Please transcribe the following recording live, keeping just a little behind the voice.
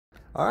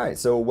Alright,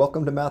 so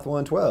welcome to Math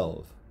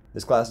 112.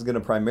 This class is going to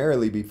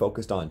primarily be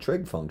focused on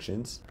trig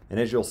functions, and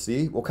as you'll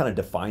see, we'll kind of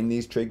define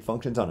these trig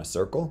functions on a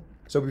circle.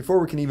 So before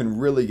we can even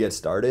really get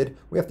started,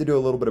 we have to do a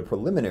little bit of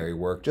preliminary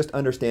work just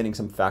understanding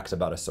some facts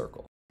about a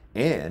circle.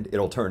 And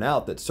it'll turn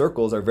out that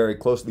circles are very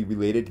closely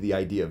related to the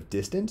idea of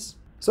distance.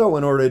 So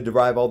in order to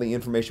derive all the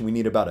information we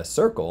need about a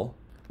circle,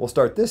 we'll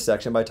start this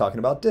section by talking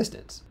about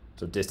distance.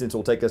 So distance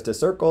will take us to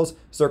circles,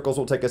 circles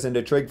will take us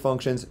into trig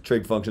functions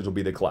will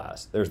be the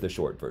class. There's the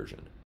short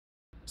version.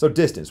 So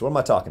distance, what am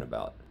I talking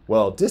about?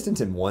 Well,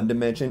 distance in one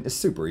dimension is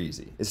super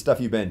easy. It's stuff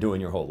you've been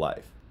doing your whole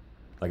life.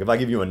 Like if I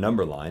give you a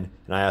number line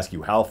and I ask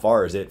you how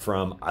far is it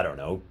from, I don't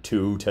know,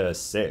 2 to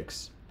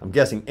 6, I'm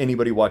guessing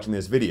anybody watching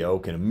this video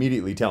can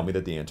immediately tell me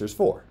that the answer is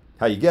 4.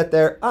 How you get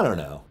there, I don't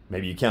know.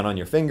 Maybe you count on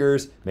your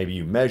fingers, maybe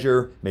you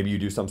measure, maybe you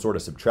do some sort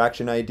of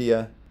subtraction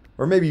idea,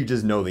 or maybe you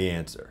just know the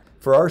answer.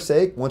 For our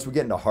sake, once we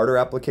get into harder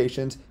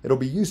applications, it'll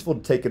be useful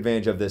to take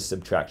advantage of this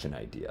subtraction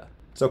idea.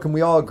 So can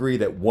we all agree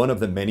that one of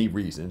the many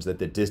reasons that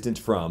the distance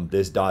from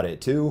this dot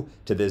at 2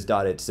 to this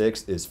dot at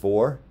 6 is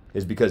 4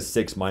 is because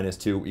 6 minus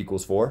 2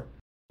 equals 4?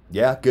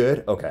 Yeah,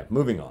 good. Okay,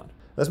 moving on.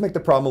 Let's make the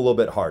problem a little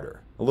bit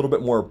harder, a little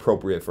bit more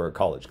appropriate for a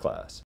college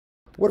class.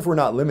 What if we're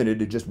not limited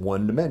to just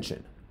one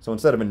dimension? So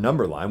instead of a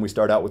number line, we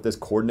start out with this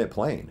coordinate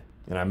plane.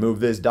 And I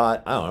move this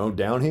dot, I don't know,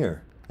 down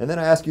here. And then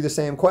I ask you the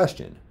same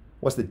question.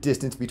 What's the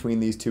distance between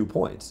these 2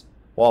 points?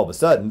 Well, all of a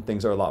sudden,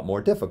 things are a lot more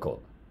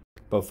difficult.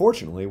 But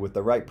fortunately, with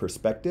the right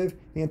perspective,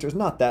 the answer is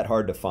not that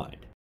hard to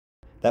find.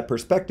 That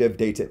perspective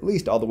dates at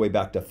least all the way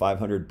back to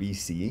 500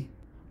 BC,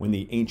 when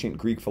the ancient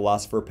Greek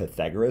philosopher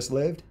Pythagoras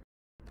lived.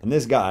 And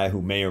this guy, who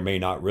may or may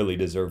not really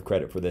deserve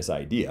credit for this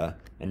idea,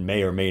 and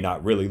may or may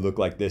not really look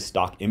like this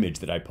stock image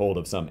that I pulled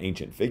of some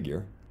ancient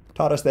figure,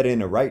 taught us that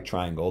in a right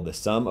triangle, the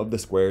sum of the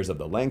squares of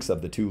the lengths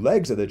of the 2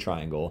 legs of the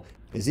triangle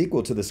is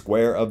equal to the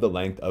square of the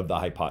length of the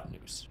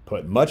hypotenuse.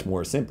 Put much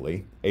more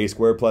simply, a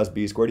squared plus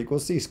b squared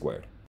equals c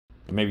squared.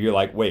 And maybe you're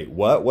like, wait,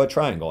 what? What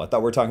triangle? I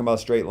thought we were talking about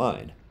a straight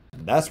line.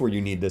 And that's where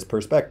you need this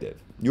perspective.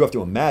 You have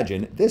to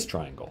imagine this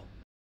triangle.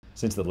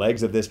 Since the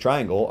legs of this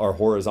triangle are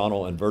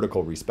horizontal and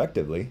vertical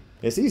respectively,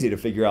 it's easy to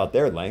figure out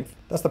their length.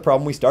 That's the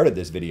problem we started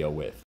this video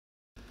with.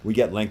 We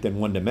get length in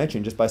one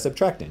dimension just by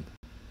subtracting.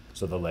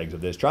 So the legs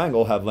of this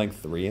triangle have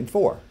length 3 and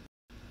 4.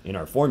 In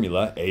our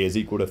formula, a is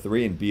equal to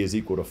 3 and b is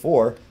equal to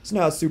 4, so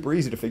now it's super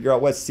easy to figure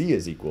out what c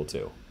is equal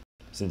to.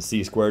 Since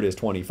c squared is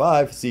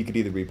 25, c could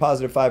either be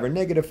positive 5 or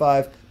negative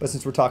 5, but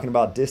since we're talking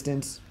about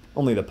distance,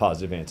 only the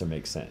positive answer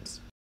makes sense.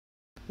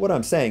 What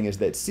I'm saying is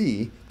that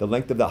c, the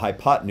length of the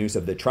hypotenuse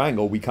of the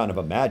triangle we kind of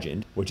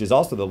imagined, which is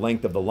also the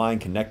length of the line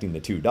connecting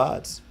the 2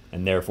 dots,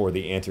 and therefore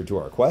the answer to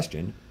our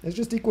question, is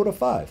just equal to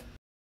 5.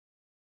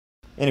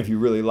 And if you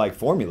really like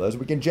formulas,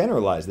 we can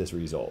generalize this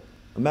result.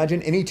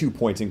 Imagine any 2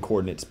 points in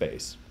coordinate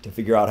space. To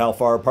figure out how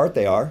far apart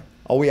they are,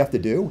 all we have to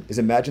do is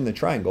imagine the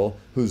triangle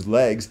whose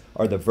legs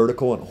are the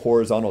vertical and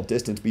horizontal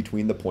distance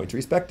between the points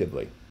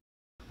respectively.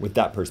 With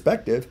that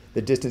perspective,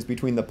 the distance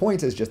between the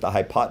points is just the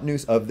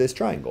hypotenuse of this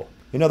triangle.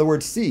 In other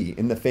words, c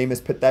in the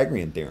famous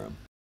Pythagorean theorem.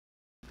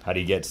 How do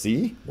you get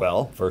c?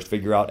 Well, first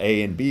figure out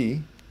a and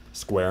b,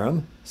 square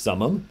them, sum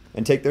them,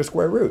 and take their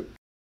square root.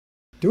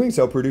 Doing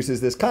so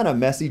produces this kind of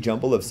messy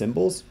jumble of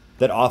symbols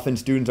that often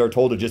students are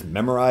told to just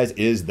memorize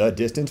is the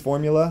distance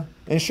formula.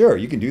 And sure,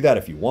 you can do that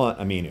if you want.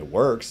 I mean, it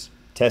works.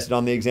 Test it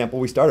on the example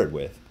we started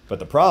with. But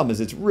the problem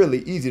is it's really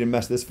easy to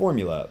mess this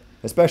formula up,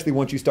 especially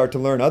once you start to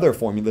learn other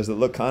formulas that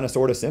look kind of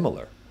sort of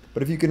similar.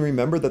 But if you can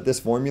remember that this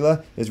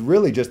formula is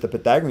really just the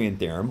Pythagorean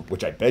theorem,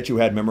 which I bet you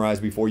had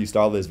memorized before you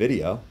saw this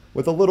video,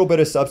 with a little bit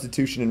of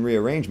substitution and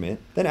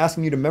rearrangement, then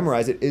asking you to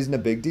memorize it isn't a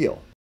big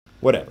deal.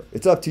 Whatever,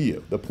 it's up to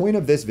you. The point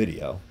of this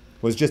video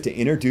was just to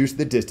introduce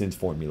the distance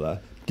formula,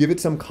 give it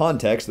some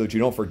context so that you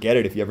don't forget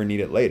it if you ever need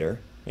it later,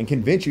 and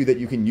convince you that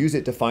you can use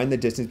it to find the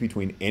distance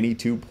between any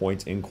 2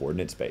 points in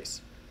coordinate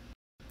space.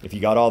 If you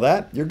got all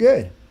that, you're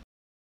good.